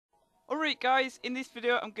Alright guys, in this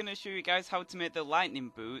video I'm going to show you guys how to make the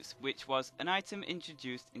lightning boots, which was an item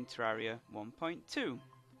introduced in Terraria 1.2. To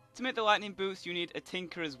make the lightning boots you need a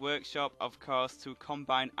tinkerer's workshop, of course, to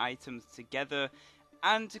combine items together.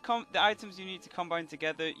 And the items you need to combine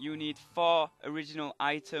together, you need 4 original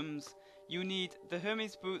items. You need the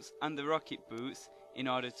Hermes boots and the rocket boots in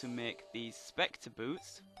order to make these Spectre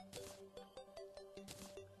boots.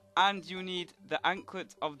 And you need the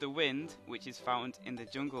Anklet of the Wind, which is found in the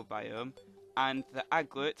jungle biome, and the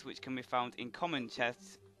Aglet, which can be found in common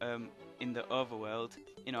chests in the overworld,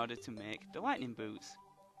 in order to make the lightning boots.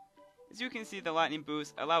 As you can see, the lightning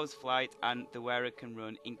boots allows flight and the wearer can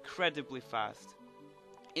run incredibly fast.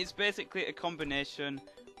 It's basically a combination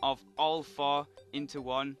of all 4 into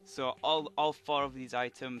one, so all 4 of these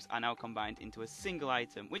items are now combined into a single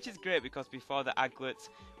item, which is great because before the Aglet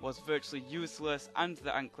was virtually useless and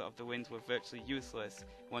the Anklet of the Wind were virtually useless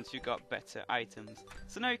once you got better items.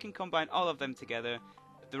 So now you can combine all of them together,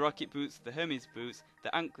 the rocket boots, the Hermes boots,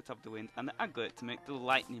 the Anklet of the Wind and the Aglet, to make the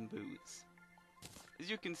lightning boots. As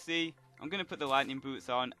you can see, I'm going to put the lightning boots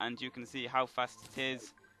on and you can see how fast it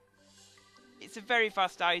is. It's a very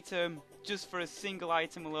fast item, just for a single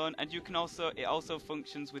item alone, and it also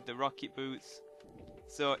functions with the rocket boots.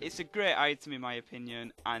 So it's a great item in my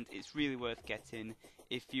opinion, and it's really worth getting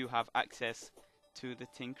if you have access to the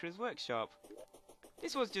Tinkerer's Workshop.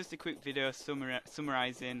 This was just a quick video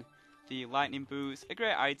summarising the lightning boots, a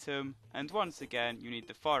great item, and once again you need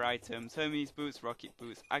the 4 items: Hermes boots, rocket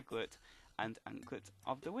boots, Aglet, and Anklet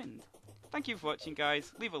of the Wind. Thank you for watching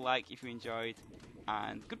guys, leave a like if you enjoyed,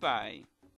 and goodbye.